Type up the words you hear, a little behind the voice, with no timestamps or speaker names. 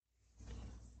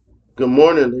Good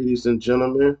morning, ladies and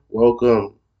gentlemen.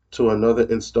 Welcome to another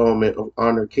installment of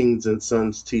Honor Kings and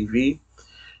Sons TV.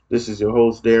 This is your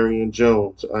host, Darian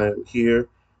Jones. I am here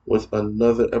with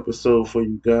another episode for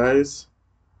you guys.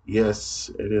 Yes,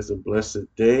 it is a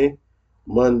blessed day.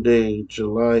 Monday,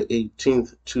 July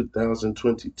 18th,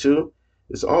 2022.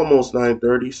 It's almost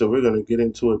 9:30, so we're going to get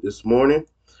into it this morning.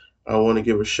 I want to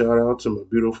give a shout out to my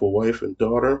beautiful wife and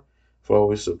daughter for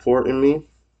always supporting me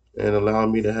and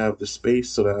allowing me to have the space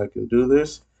so that I can do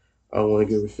this. I want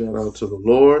to give a shout out to the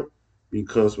Lord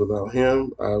because without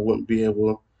Him, I wouldn't be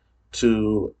able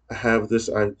to have this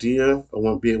idea. I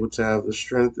wouldn't be able to have the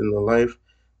strength in the life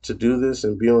to do this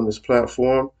and be on this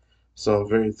platform. So I'm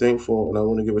very thankful, and I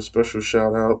want to give a special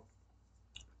shout out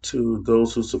to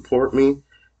those who support me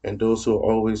and those who are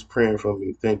always praying for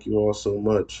me. Thank you all so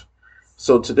much.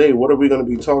 So, today, what are we going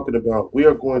to be talking about? We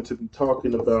are going to be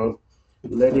talking about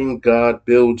letting God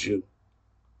build you.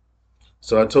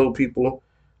 So, I told people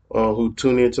who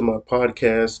tune into my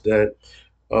podcast that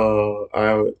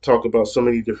I talk about so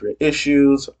many different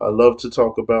issues. I love to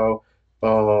talk about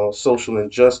social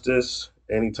injustice,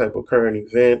 any type of current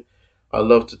event. I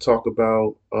love to talk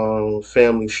about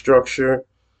family structure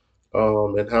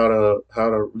and how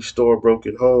to restore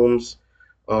broken homes.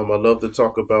 I love to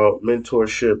talk about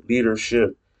mentorship,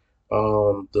 leadership.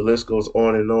 The list goes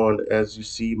on and on. As you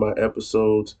see my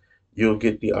episodes, you'll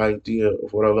get the idea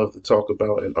of what I love to talk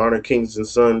about. And Honor Kings and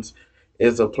Sons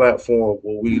is a platform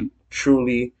where we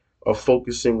truly are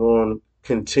focusing on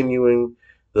continuing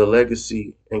the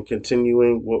legacy and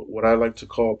continuing what I like to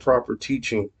call proper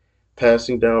teaching,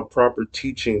 passing down proper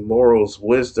teaching, morals,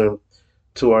 wisdom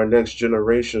to our next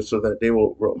generation so that they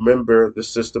will remember the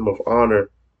system of honor.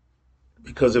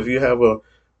 Because if you have a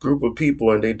group of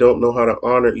people and they don't know how to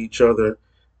honor each other,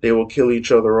 they will kill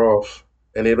each other off.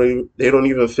 And they don't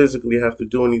even physically have to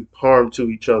do any harm to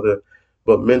each other,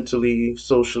 but mentally,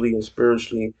 socially, and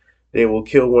spiritually, they will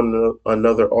kill one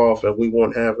another off, and we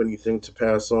won't have anything to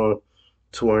pass on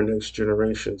to our next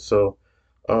generation. So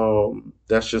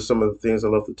that's just some of the things I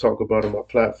love to talk about on my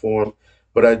platform.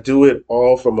 But I do it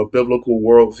all from a biblical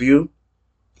worldview.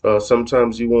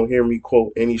 Sometimes you won't hear me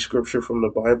quote any scripture from the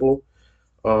Bible.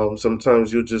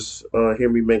 Sometimes you'll just hear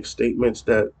me make statements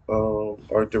that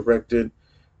are directed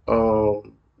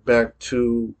um, back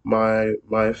to my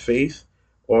faith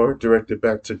or directed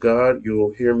back to God.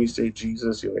 You'll hear me say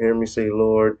Jesus. You'll hear me say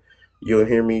Lord. You'll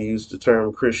hear me use the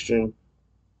term Christian.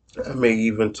 I may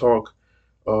even talk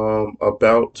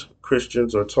about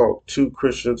Christians or talk to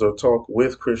Christians or talk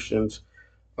with Christians.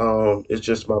 It's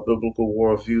just my biblical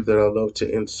worldview that I love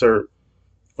to insert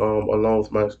along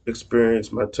with my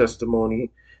experience, my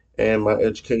testimony, and my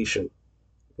education.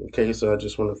 Okay, so I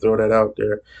just want to throw that out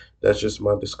there. That's just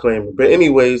my disclaimer. But,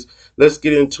 anyways, let's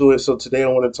get into it. So, today I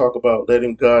want to talk about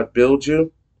letting God build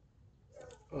you.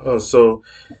 So,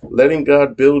 letting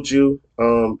God build you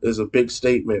is a big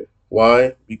statement.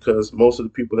 Why? Because most of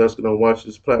the people that's going to watch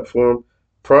this platform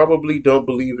probably don't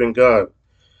believe in God.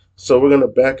 So, we're going to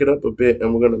back it up a bit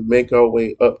and we're going to make our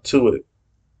way up to it.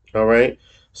 All right.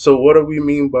 So, what do we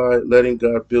mean by letting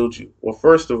God build you? Well,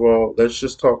 first of all, let's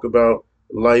just talk about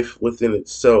life within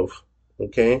itself.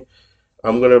 Okay.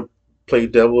 I'm going to play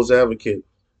devil's advocate.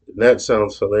 And that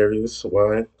sounds hilarious.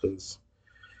 Why? Because,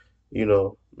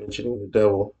 mentioning the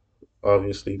devil,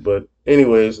 obviously. But,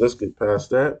 anyways, let's get past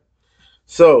that.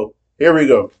 So, here we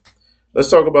go. Let's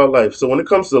talk about life. So, when it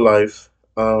comes to life,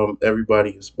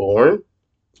 everybody is born.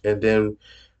 And then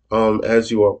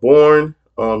as you are born,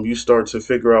 you start to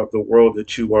figure out the world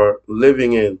that you are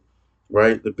living in,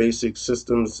 right? The basic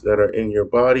systems that are in your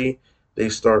body, they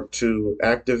start to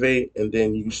activate, and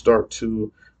then you start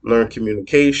to learn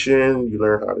communication, you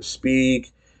learn how to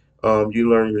speak, you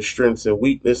learn your strengths and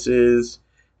weaknesses,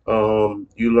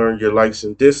 you learn your likes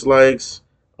and dislikes,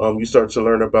 you start to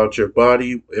learn about your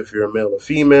body, if you're a male or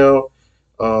female.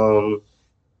 Um,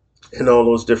 and all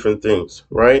those different things,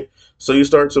 right? So you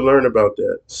start to learn about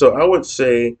that. So I would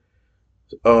say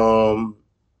um,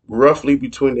 roughly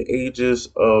between the ages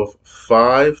of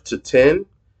 5 to 10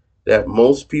 that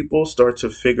most people start to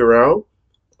figure out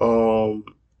um,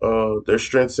 their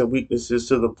strengths and weaknesses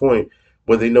to the point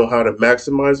where they know how to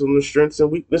maximize on their strengths and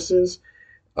weaknesses.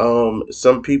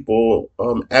 Some people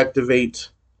activate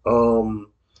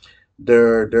um,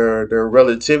 their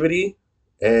relativity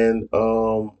and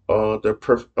their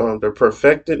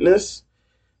perfectedness.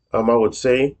 I would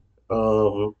say,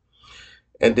 um,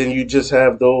 and then you just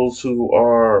have those who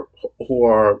are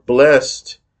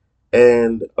blessed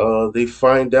and they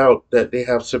find out that they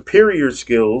have superior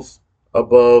skills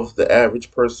above the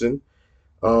average person,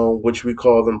 which we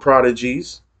call them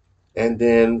prodigies. And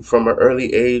then from an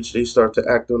early age, they start to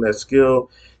act on that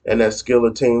skill, and that skill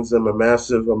attains them a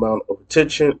massive amount of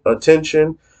attention,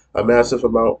 a massive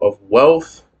amount of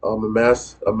wealth, a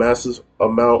massive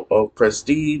amount of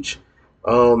prestige,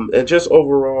 and just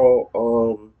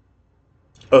overall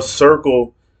a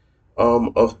circle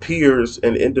of peers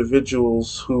and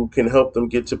individuals who can help them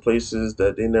get to places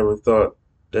that they never thought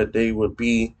that they would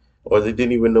be or they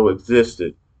didn't even know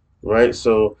existed, right?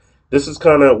 So this is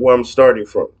kind of where I'm starting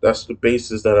from. That's the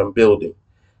basis that I'm building.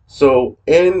 So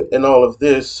in all of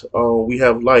this, we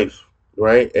have life,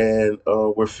 right? And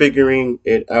we're figuring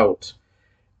it out.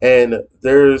 And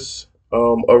there's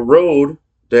a road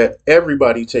that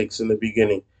everybody takes in the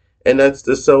beginning, and that's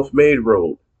the self-made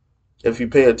road. If you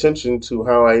pay attention to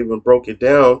how I even broke it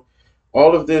down,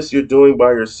 all of this you're doing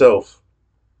by yourself,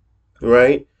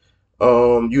 right?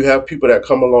 You have people that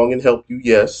come along and help you,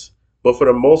 yes, but for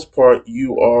the most part,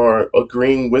 you are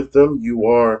agreeing with them, you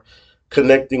are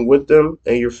connecting with them,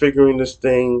 and you're figuring this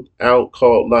thing out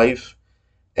called life,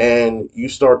 and you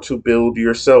start to build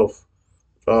yourself.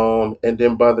 And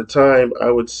then by the time I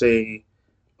would say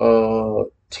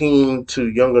teen to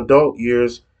young adult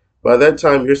years, by that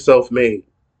time you're self made.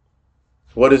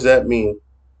 What does that mean?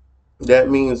 That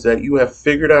means that you have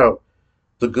figured out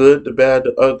the good, the bad,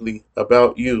 the ugly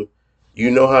about you.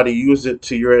 You know how to use it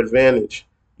to your advantage.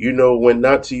 You know when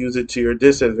not to use it to your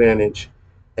disadvantage.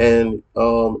 And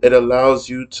it allows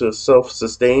you to self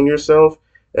sustain yourself.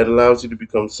 It allows you to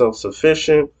become self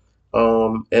sufficient.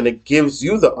 And it gives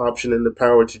you the option and the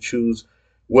power to choose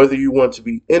whether you want to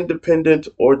be independent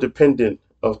or dependent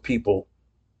of people.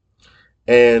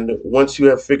 And once you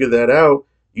have figured that out,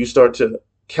 you start to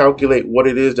calculate what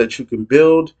it is that you can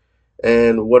build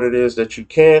and what it is that you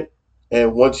can't.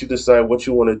 And once you decide what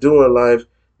you want to do in life,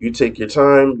 you take your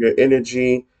time, your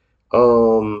energy,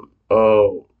 your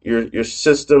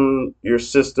system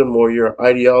or your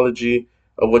ideology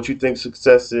of what you think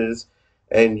success is,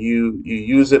 and you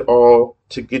use it all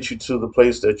to get you to the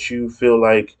place that you feel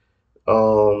like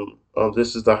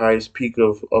this is the highest peak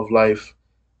of life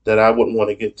that I wouldn't want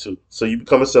to get to. So you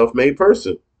become a self-made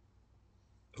person.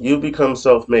 You become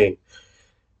self-made.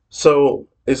 So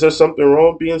is there something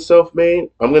wrong being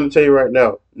self-made? I'm going to tell you right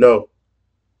now, no,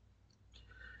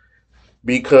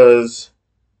 because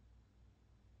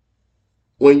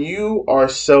when you are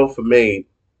self-made,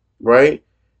 right?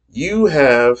 You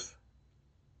have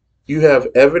you have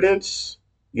evidence,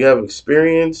 you have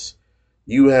experience,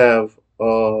 you have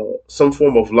some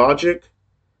form of logic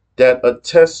that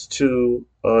attests to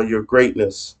your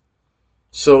greatness.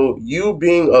 So you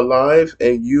being alive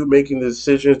and you making the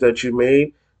decisions that you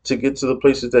made to get to the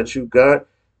places that you got,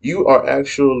 you are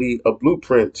actually a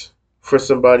blueprint for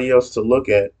somebody else to look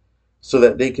at so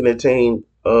that they can attain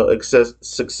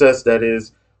success that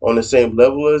is on the same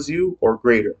level as you or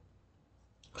greater.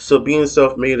 So being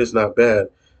self-made is not bad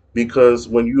because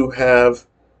when you have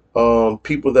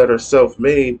people that are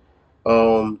self-made,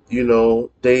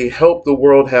 they help the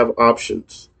world have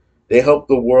options. They help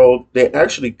the world. They're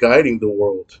actually guiding the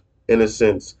world in a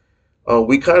sense.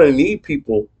 We kind of need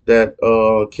people that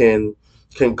can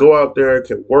go out there,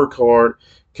 can work hard,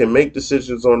 can make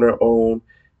decisions on their own,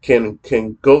 can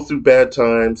go through bad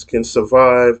times, can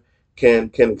survive, can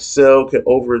excel, can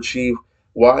overachieve.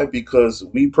 Why? Because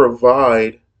we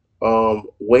provide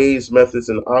ways, methods,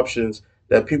 and options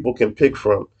that people can pick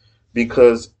from.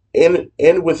 Because in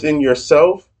within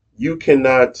yourself, you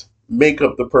cannot make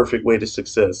up the perfect way to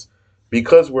success.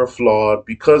 Because we're flawed,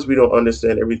 because we don't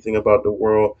understand everything about the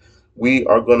world, we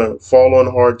are going to fall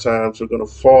on hard times. We're going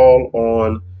to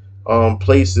fall on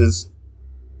places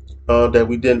that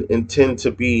we didn't intend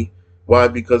to be. Why?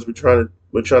 Because we're trying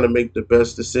to make the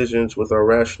best decisions with our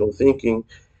rational thinking,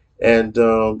 and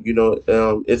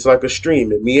it's like a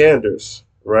stream. It meanders,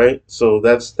 right? So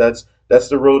that's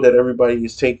the road that everybody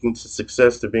is taking to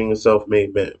success, to being a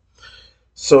self-made man.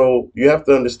 So you have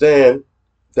to understand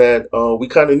that we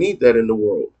kind of need that in the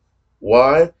world.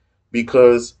 Why?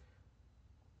 Because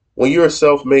when you're a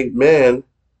self-made man,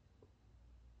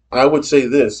 I would say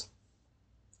this: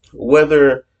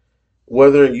 whether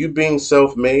whether you being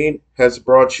self-made has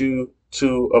brought you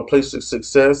to a place of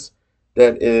success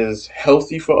that is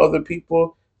healthy for other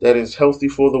people, that is healthy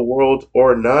for the world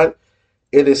or not,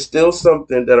 it is still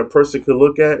something that a person could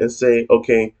look at and say,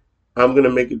 okay, I'm going to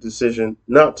make a decision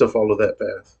not to follow that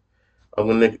path. I'm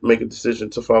going to make a decision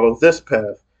to follow this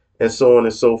path, and so on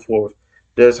and so forth.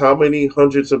 There's how many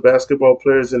hundreds of basketball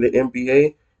players in the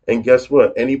NBA? And guess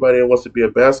what? Anybody that wants to be a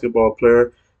basketball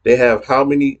player, they have how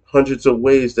many hundreds of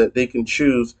ways that they can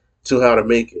choose to how to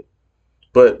make it.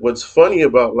 But what's funny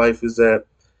about life is that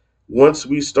once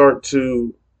we start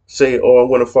to say, oh, I'm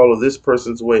going to follow this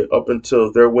person's way up until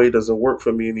their way doesn't work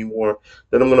for me anymore.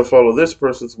 Then I'm going to follow this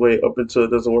person's way up until it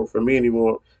doesn't work for me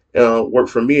anymore. And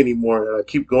I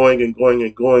keep going and going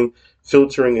and going,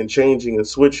 filtering and changing and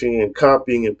switching and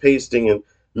copying and pasting and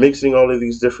mixing all of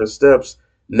these different steps.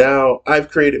 Now I've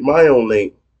created my own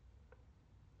lane,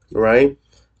 right?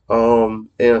 And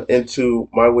into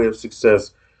my way of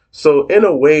success. So in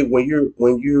a way, when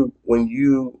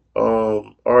you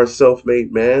are a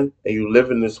self-made man and you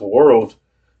live in this world,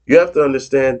 you have to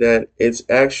understand that it's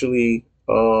actually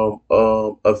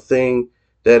a thing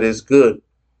that is good.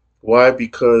 Why?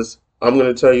 Because I'm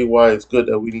going to tell you why it's good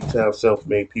that we need to have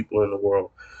self-made people in the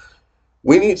world.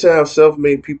 We need to have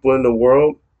self-made people in the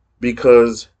world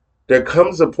because there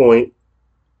comes a point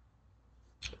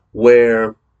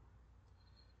where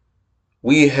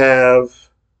we have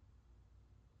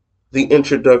the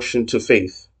introduction to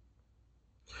faith.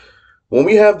 When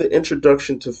we have the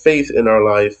introduction to faith in our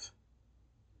life,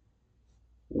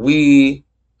 we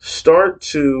start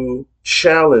to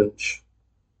challenge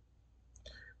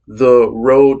the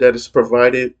road that is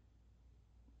provided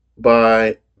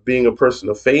by being a person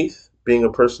of faith, being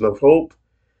a person of hope.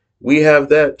 We have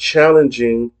that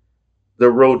challenging the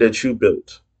road that you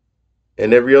built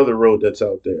and every other road that's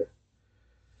out there.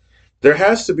 There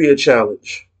has to be a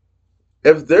challenge.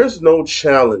 If there's no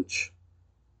challenge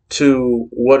to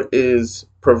what is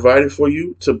provided for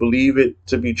you to believe it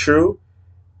to be true,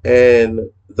 and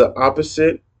the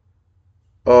opposite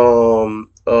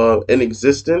in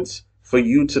existence for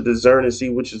you to discern and see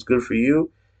which is good for you,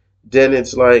 then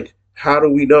it's like, how do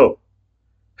we know?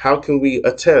 How can we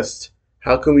attest?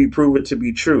 How can we prove it to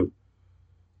be true?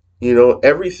 You know,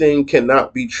 everything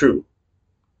cannot be true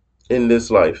in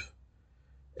this life.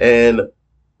 And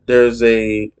there's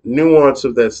a nuance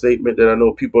of that statement that I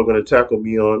know people are going to tackle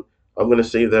me on. I'm going to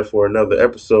save that for another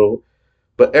episode.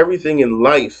 But everything in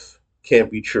life can't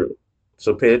be true.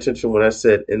 So pay attention when I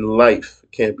said in life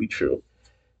can't be true.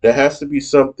 There has to be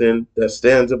something that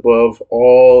stands above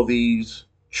all these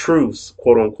truths,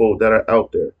 quote unquote, that are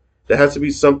out there. There has to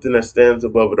be something that stands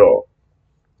above it all.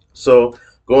 So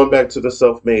going back to the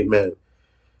self-made man,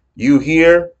 you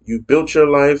here, you built your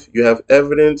life, you have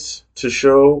evidence to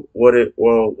show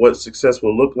what success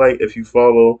will look like if you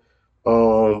follow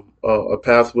a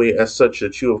pathway as such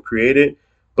that you have created.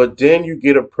 But then you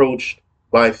get approached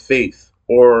by faith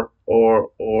or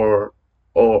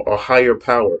a higher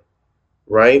power,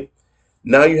 right?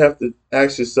 Now you have to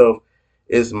ask yourself,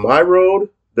 is my road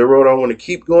the road I want to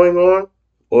keep going on,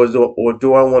 or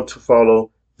do I want to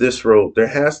follow this road? There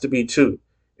has to be two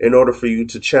in order for you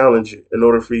to challenge it, in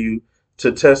order for you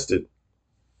to test it,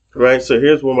 right? So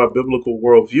here's where my biblical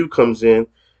worldview comes in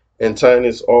and tying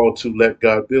this all to let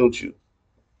God build you,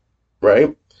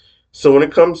 right? So when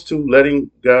it comes to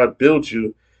letting God build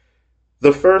you,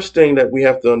 the first thing that we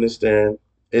have to understand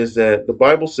is that the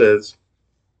Bible says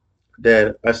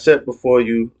that I set before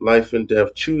you life and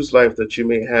death. Choose life that you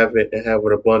may have it and have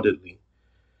it abundantly.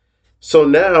 So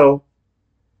now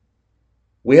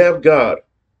we have God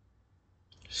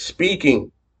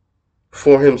speaking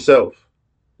for himself.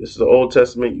 This is the Old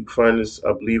Testament. You can find this,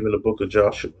 I believe, in the book of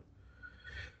Joshua.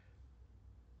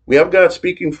 We have God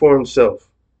speaking for himself.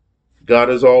 God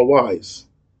is all wise.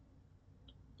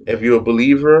 If you're a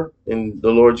believer in the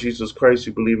Lord Jesus Christ,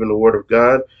 you believe in the Word of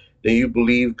God, then you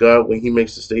believe God when he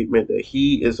makes the statement that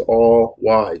he is all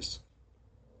wise.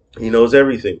 He knows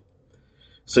everything.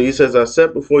 So he says, I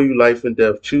set before you life and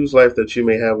death. Choose life that you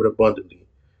may have it abundantly.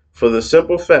 For the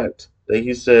simple fact that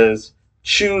he says,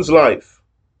 choose life.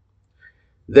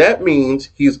 That means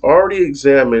he's already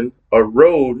examined a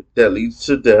road that leads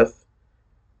to death,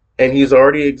 and he's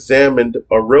already examined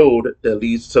a road that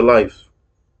leads to life.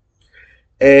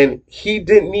 And he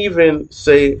didn't even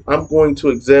say, I'm going to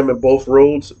examine both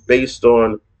roads based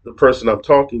on the person I'm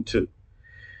talking to.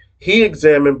 He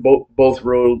examined both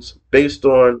roads based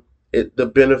on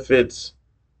the benefits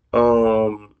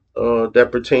that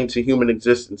pertain to human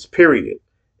existence, period.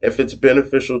 If it's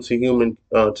beneficial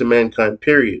to mankind,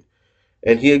 period.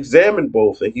 And he examined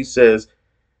both, and he says,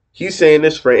 he's saying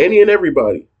this for any and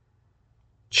everybody.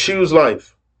 Choose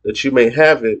life, that you may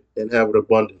have it and have it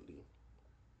abundantly.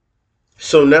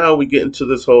 So now we get into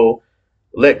this whole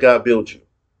let God build you.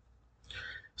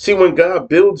 See, when God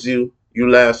builds you, you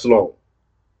last long.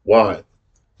 Why?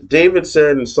 David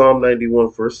said in Psalm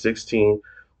 91, verse 16,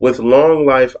 with long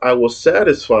life I will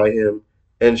satisfy him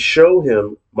and show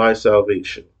him my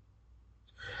salvation.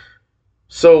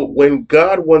 So when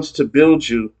God wants to build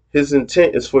you, his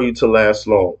intent is for you to last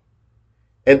long.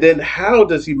 And then how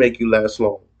does he make you last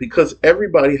long? Because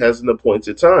everybody has an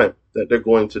appointed time that they're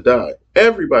going to die.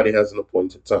 Everybody has an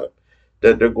appointed time.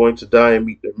 that they're going to die and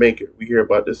meet their maker. We hear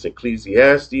about this in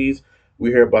Ecclesiastes. We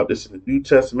hear about this in the New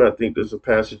Testament. I think there's a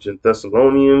passage in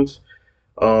Thessalonians,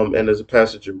 and there's a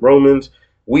passage in Romans.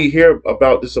 We hear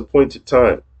about this appointed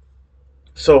time.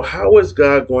 So how is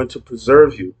God going to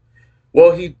preserve you?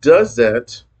 Well, he does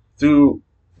that through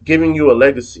giving you a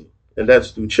legacy, and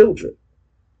that's through children.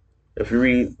 If you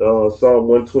read Psalm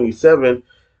 127,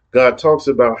 God talks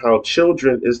about how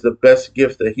children is the best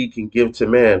gift that he can give to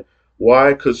man.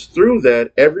 Why? Because through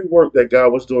that, every work that God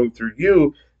was doing through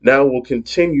you now will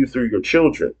continue through your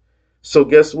children. So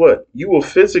guess what? You will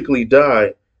physically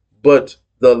die, but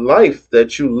the life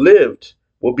that you lived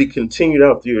will be continued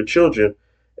out through your children.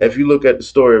 If you look at the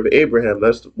story of Abraham,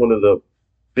 that's one of the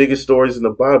biggest stories in the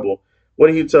Bible. What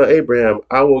did he tell Abraham?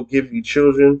 I will give you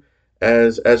children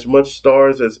as much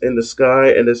stars as in the sky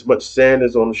and as much sand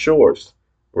as on the shores,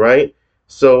 right?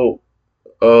 So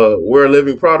we're a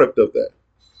living product of that.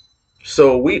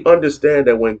 So we understand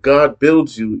that when God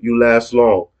builds you, you last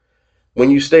long. When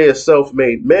you stay a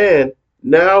self-made man,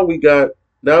 now we got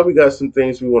some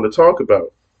things we want to talk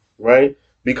about, right?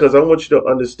 Because I want you to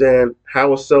understand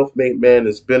how a self-made man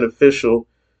is beneficial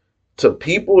to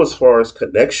people as far as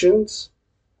connections,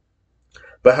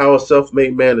 but how a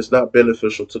self-made man is not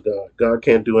beneficial to God. God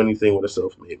can't do anything with a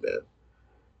self-made man.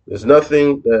 There's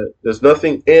nothing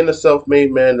in a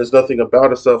self-made man. There's nothing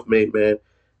about a self-made man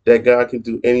that God can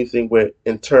do anything with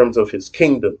in terms of his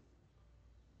kingdom.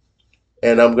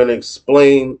 And I'm going to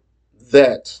explain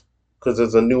that because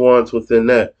there's a nuance within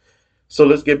that. So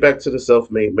let's get back to the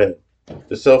self-made man.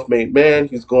 The self-made man,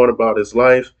 he's going about his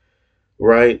life,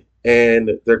 right?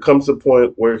 And there comes a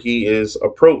point where he is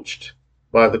approached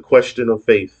by the question of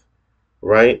faith,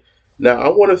 right? Now, I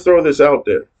want to throw this out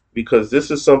there because this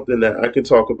is something that I can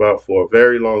talk about for a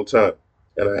very long time.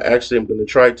 And I actually am going to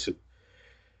try to.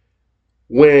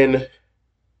 When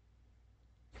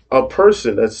a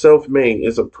person that's self-made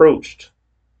is approached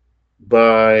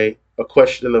by a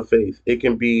question of faith, it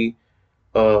can be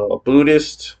a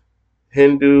Buddhist,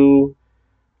 Hindu,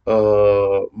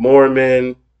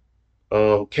 Mormon,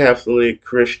 Catholic,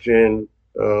 Christian,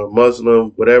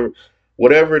 Muslim,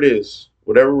 whatever it is,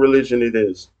 whatever religion it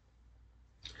is,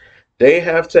 they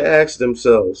have to ask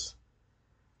themselves,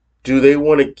 do they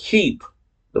want to keep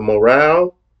the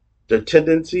morale, the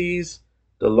tendencies,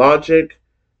 the logic,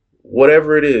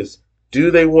 whatever it is?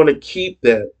 Do they want to keep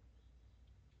that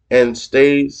and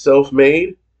stay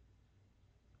self-made,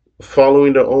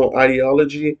 following their own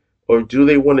ideology, or do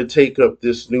they want to take up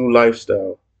this new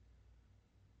lifestyle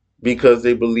because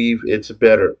they believe it's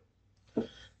better?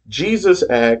 Jesus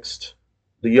asked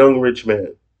the young rich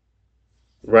man,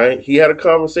 right? He had a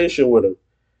conversation with him.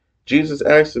 Jesus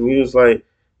asked him, he was like,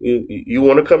 you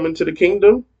want to come into the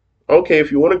kingdom? Okay,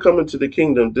 if you want to come into the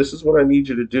kingdom, this is what I need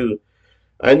you to do.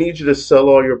 I need you to sell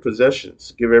all your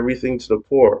possessions, give everything to the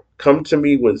poor. Come to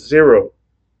me with zero,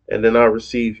 and then I'll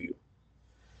receive you.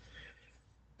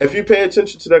 If you pay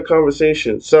attention to that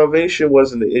conversation, salvation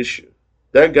wasn't the issue.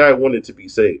 That guy wanted to be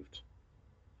saved,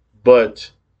 but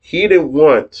he didn't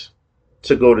want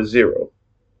to go to zero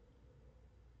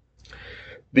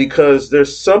because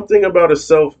there's something about a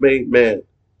self-made man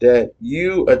that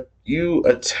you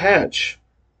attach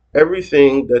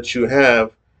everything that you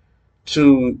have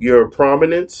to your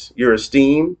prominence, your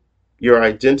esteem, your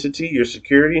identity, your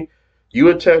security. You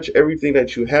attach everything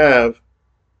that you have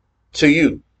to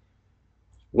you.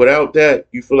 Without that,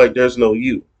 you feel like there's no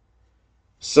you.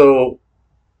 So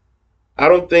I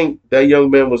don't think that young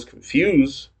man was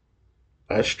confused.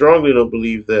 I strongly don't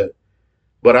believe that.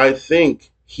 But I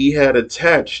think he had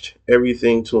attached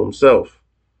everything to himself.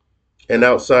 And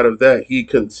outside of that, he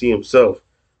couldn't see himself,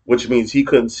 which means he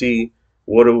couldn't see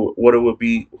what it would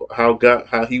be, how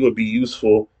he would be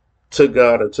useful to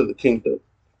God or to the kingdom.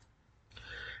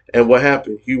 And what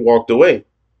happened? He walked away.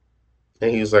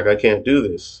 And he was like, I can't do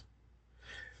this.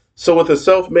 So with a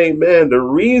self-made man, the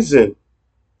reason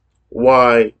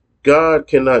why God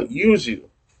cannot use you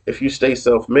if you stay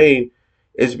self-made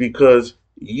is because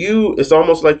it's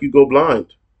almost like you go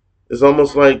blind. It's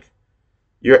almost like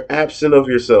you're absent of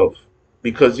yourself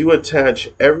because you attach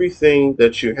everything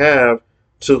that you have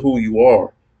to who you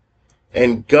are.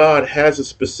 And God has a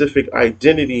specific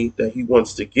identity that he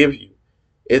wants to give you.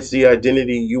 It's the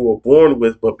identity you were born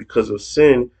with, but because of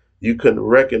sin, you couldn't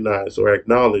recognize or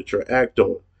acknowledge or act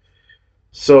on.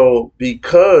 So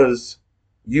because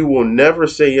you will never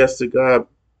say yes to God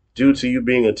due to you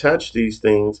being attached to these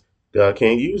things, God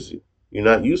can't use you. You're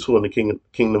not useful in the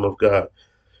kingdom of God.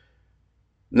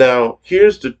 Now,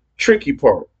 here's the tricky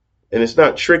part. And it's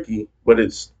not tricky, but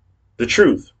it's the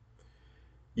truth.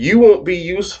 You won't be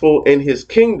useful in his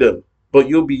kingdom, but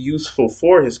you'll be useful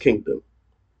for his kingdom.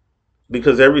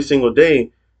 because every single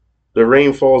day the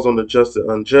rain falls on the just and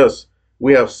unjust.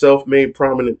 We have self made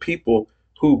prominent people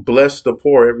who bless the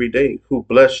poor every day, who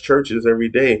bless churches every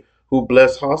day, who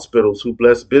bless hospitals, who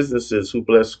bless businesses, who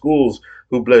bless schools,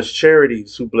 who bless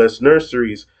charities, who bless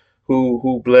nurseries,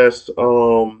 who bless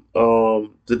the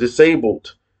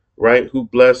disabled, right? Who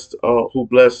bless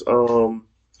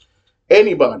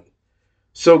anybody.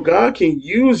 So God can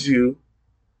use you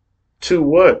to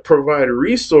what? Provide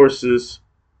resources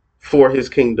for his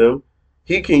kingdom.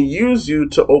 He can use you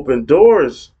to open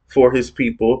doors for his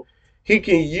people. He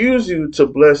can use you to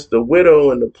bless the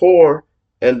widow and the poor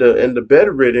and the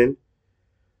bedridden.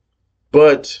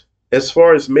 But as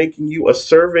far as making you a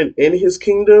servant in his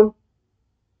kingdom,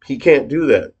 he can't do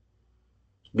that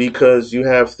because you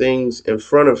have things in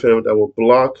front of him that will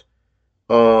block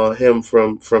him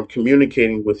from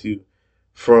communicating with you,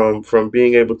 from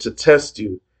being able to test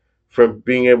you, from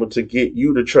being able to get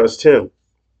you to trust him.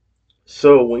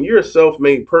 So when you're a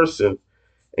self-made person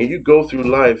and you go through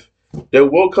life, there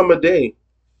will come a day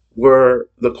where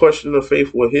the question of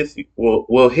faith will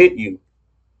hit you,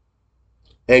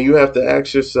 and you have to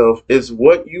ask yourself: is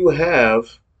what you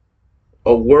have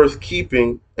a worth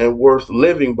keeping and worth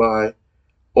living by,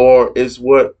 or is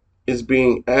what is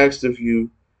being asked of you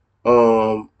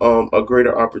a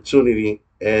greater opportunity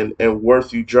and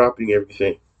worth you dropping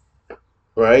everything,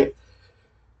 right?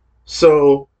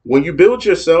 So when you build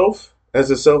yourself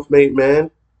as a self-made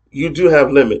man, you do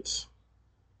have limits.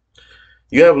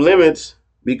 You have limits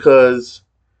because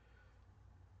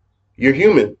you're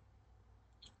human.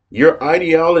 Your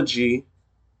ideology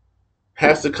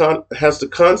has to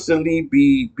constantly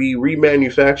be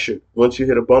remanufactured once you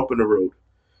hit a bump in the road.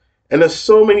 And there's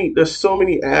so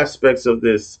many aspects of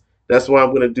this. That's why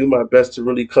I'm going to do my best to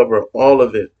really cover all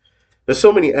of it. There's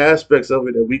so many aspects of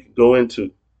it that we can go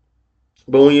into.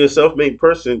 But when you're a self-made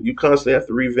person, you constantly have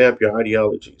to revamp your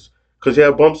ideologies because you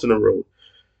have bumps in the road.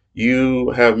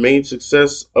 You have made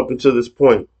success up until this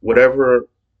point, whatever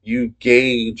you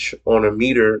gauge on a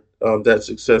meter that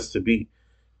success to be.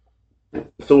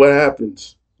 So what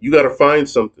happens? You got to find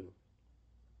something.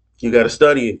 You got to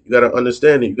study it. You got to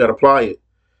understand it. You got to apply it,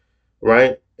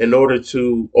 right? In order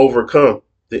to overcome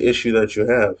the issue that you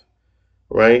have,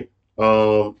 right?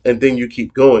 And then you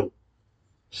keep going.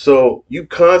 So you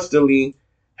constantly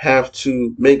have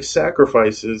to make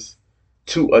sacrifices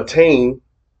to attain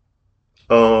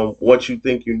what you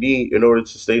think you need in order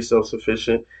to stay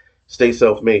self-sufficient, stay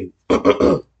self-made.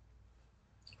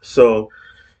 So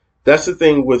that's the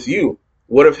thing with you.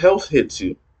 What if health hits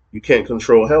you? You can't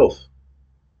control health.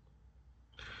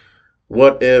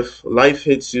 What if life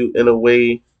hits you in a way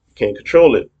you can't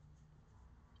control it?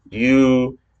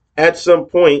 You, at some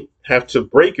point, have to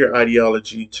break your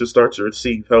ideology to start to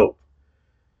receive help.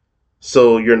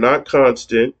 So you're not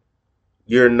constant.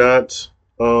 You're not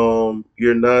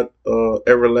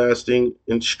everlasting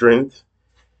in strength,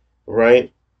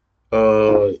 right?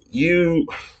 You,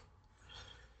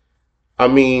 I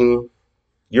mean,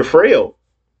 you're frail.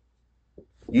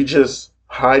 You just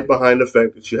hide behind the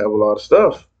fact that you have a lot of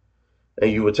stuff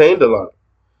and you attained a lot.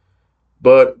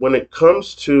 But when it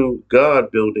comes to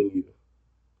God building you,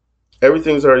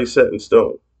 everything's already set in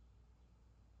stone.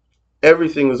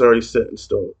 Everything is already set in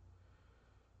stone.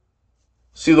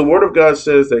 See, the Word of God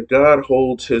says that God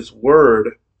holds His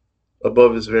Word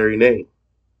above His very name.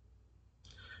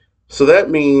 So that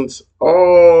means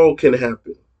all can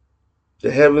happen.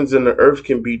 The heavens and the earth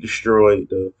can be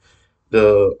destroyed.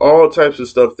 The all types of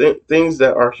stuff, things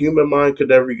that our human mind could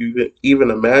never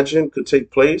even imagine could take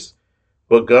place.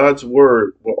 But God's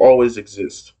word will always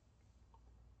exist.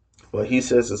 What He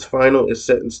says is final, it's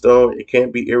set in stone, it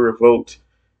can't be irrevoked.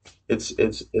 You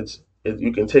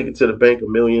can take it to the bank a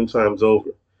million times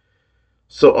over.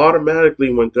 So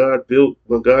automatically, when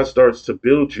God starts to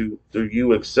build you through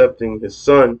you accepting His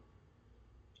Son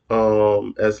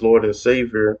as Lord and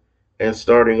Savior and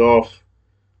starting off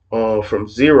from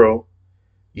zero,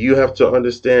 you have to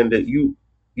understand that you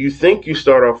think you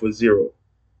start off with zero,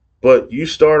 but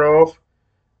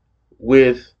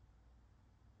with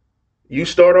you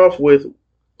start off with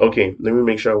okay, let me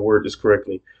make sure I word this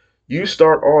correctly. You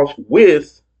start off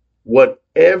with what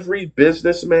every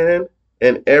businessman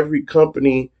and every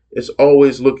company is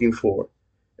always looking for.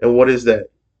 And what is that?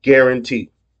 Guarantee.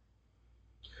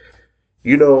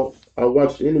 I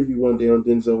watched an interview one day on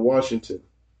Denzel Washington,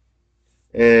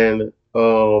 and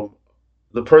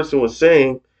the person was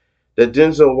saying that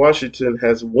Denzel Washington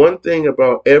has one thing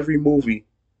about every movie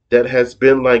that has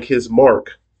been like his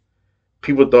mark.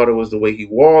 People thought it was the way he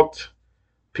walked.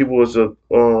 People thought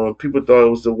it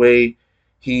was the way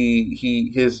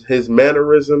his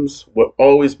mannerisms would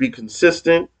always be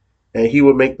consistent. and he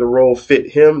would make the role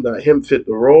fit him, not him fit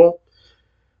the role.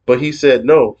 But he said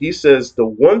no. He says the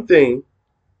one thing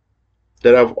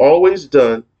that I've always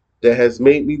done that has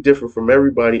made me different from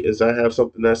everybody is I have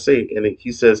something I say. And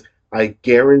he says, I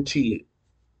guarantee it.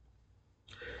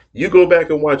 You go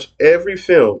back and watch every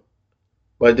film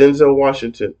by Denzel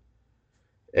Washington,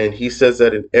 and he says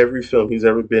that in every film he's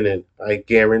ever been in. I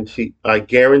guarantee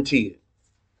it.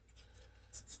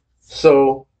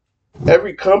 So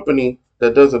every company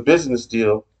that does a business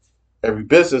deal, every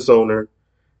business owner,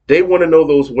 they want to know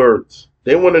those words.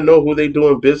 They want to know who they're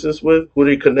doing business with, who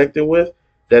they're connecting with,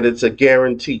 that it's a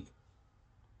guarantee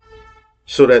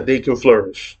so that they can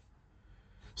flourish.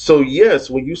 So, yes,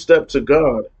 when you step to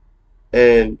God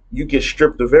and you get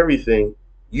stripped of everything,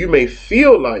 you may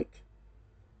feel like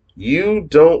you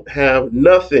don't have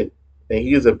nothing and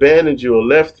He has abandoned you or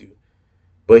left you,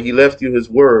 but He left you His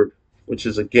word, which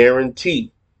is a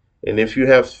guarantee. And if you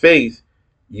have faith,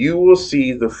 you will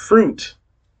see the fruit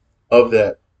of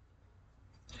that.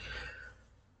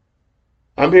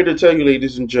 I'm here to tell you,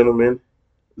 ladies and gentlemen,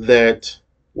 that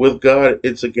with God,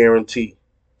 it's a guarantee.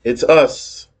 It's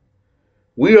us.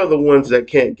 We are the ones that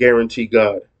can't guarantee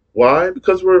God. Why?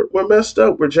 Because we're messed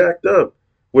up. We're jacked up.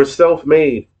 We're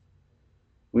self-made.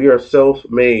 We are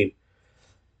self-made.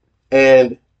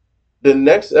 And the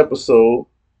next episode,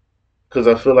 because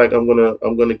I feel like I'm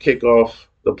gonna kick off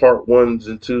the part ones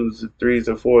and twos and threes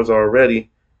and fours already.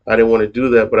 I didn't want to do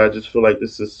that, but I just feel like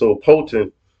this is so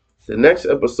potent. The next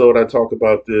episode I talk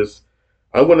about this.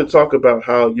 I'm going to talk about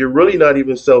how you're really not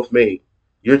even self-made.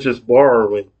 You're just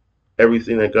borrowing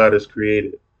everything that God has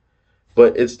created.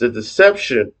 But it's the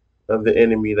deception of the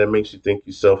enemy that makes you think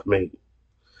you're self-made.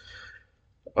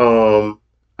 Um,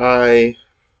 I,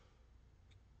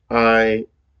 I,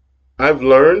 I've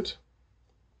learned,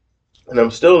 and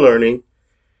I'm still learning,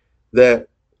 that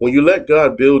when you let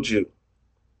God build you,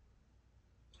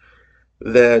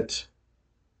 that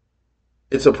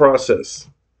it's a process.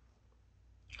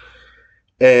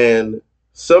 And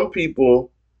some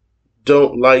people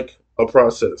don't like a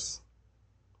process.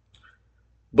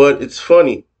 But it's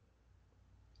funny.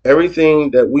 Everything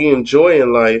that we enjoy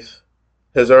in life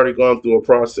has already gone through a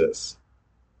process.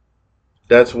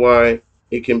 That's why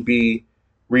it can be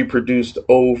reproduced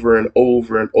over and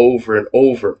over and over and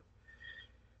over.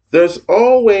 There's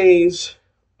always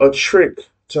a trick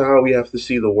to how we have to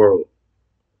see the world.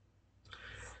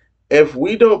 If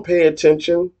we don't pay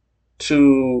attention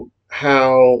to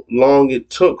how long it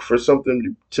took for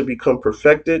something to become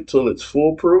perfected till it's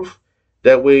foolproof,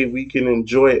 that way we can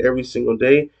enjoy it every single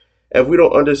day. If we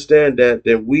don't understand that,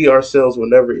 then we ourselves will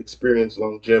never experience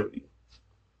longevity.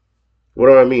 What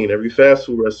do I mean? Every fast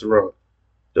food restaurant,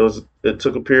 it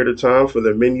took a period of time for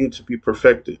their menu to be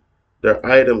perfected, their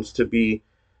items to be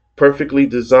perfectly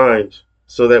designed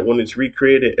so that when it's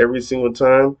recreated every single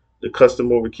time, the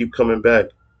customer will keep coming back.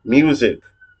 Music,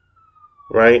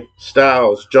 right?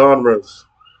 Styles, genres,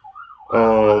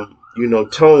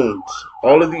 tones.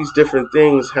 All of these different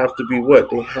things have to be what?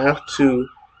 They have to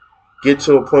get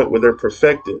to a point where they're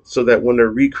perfected so that when they're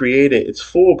recreated, it's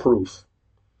foolproof.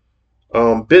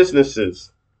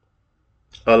 Businesses,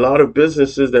 a lot of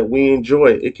businesses that we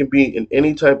enjoy, it can be in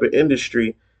any type of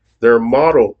industry. Their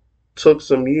model took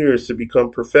some years to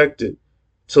become perfected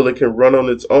till it can run on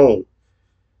its own,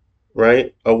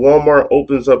 right? A Walmart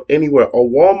opens up anywhere. A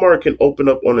Walmart can open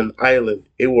up on an island.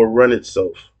 It will run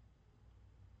itself.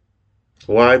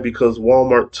 Why? Because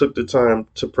Walmart took the time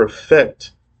to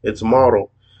perfect its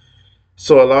model.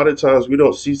 So a lot of times we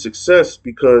don't see success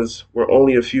because we're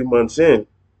only a few months in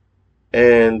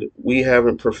and we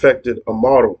haven't perfected a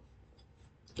model.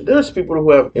 There's people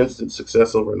who have instant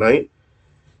success overnight.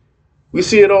 We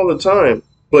see it all the time,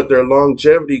 but their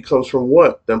longevity comes from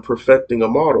what? Them perfecting a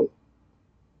model.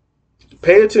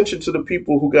 Pay attention to the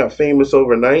people who got famous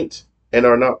overnight and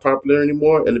are not popular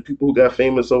anymore, and the people who got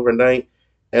famous overnight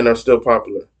and are still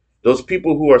popular. Those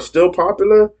people who are still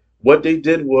popular, what they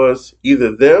did was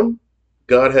either them,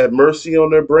 God had mercy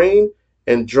on their brain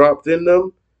and dropped in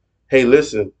them, hey,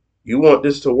 listen, you want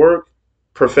this to work?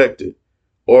 Perfect it.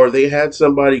 Or they had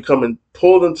somebody come and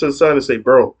pull them to the side and say,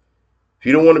 bro, if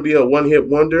you don't want to be a one-hit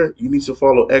wonder, you need to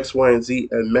follow X, Y, and Z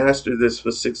and master this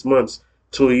for 6 months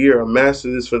to a year, or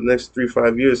master this for the next 3,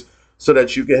 5 years so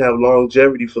that you can have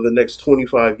longevity for the next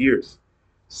 25 years.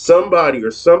 Somebody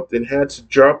or something had to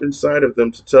drop inside of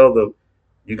them to tell them,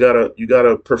 you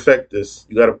gotta perfect this.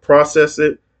 You gotta process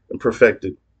it and perfect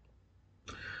it.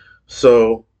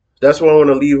 So that's where I want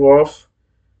to leave off.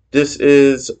 This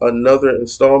is another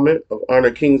installment of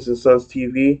Honor Kings and Sons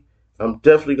TV. I'm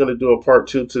definitely going to do a part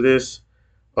two to this.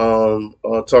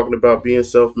 talking about being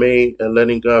self-made and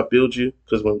letting God build you.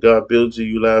 Because when God builds you,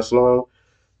 you last long.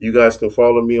 You guys can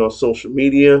follow me on social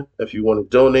media. If you want to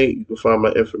donate, you can find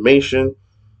my information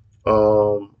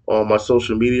on my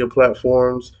social media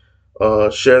platforms.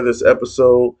 Share this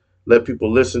episode. Let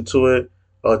people listen to it.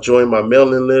 Join my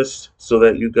mailing list so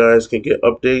that you guys can get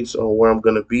updates on where I'm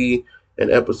going to be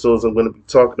and episodes I'm going to be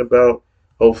talking about.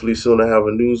 Hopefully soon I have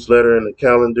a newsletter and a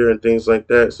calendar and things like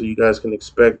that, so you guys can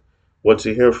expect what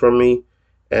to hear from me,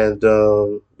 and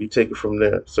we take it from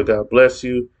there. So God bless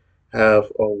you.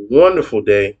 Have a wonderful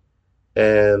day,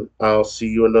 and I'll see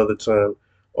you another time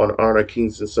on Honor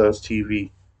Kings and Sons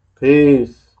TV.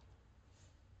 Peace.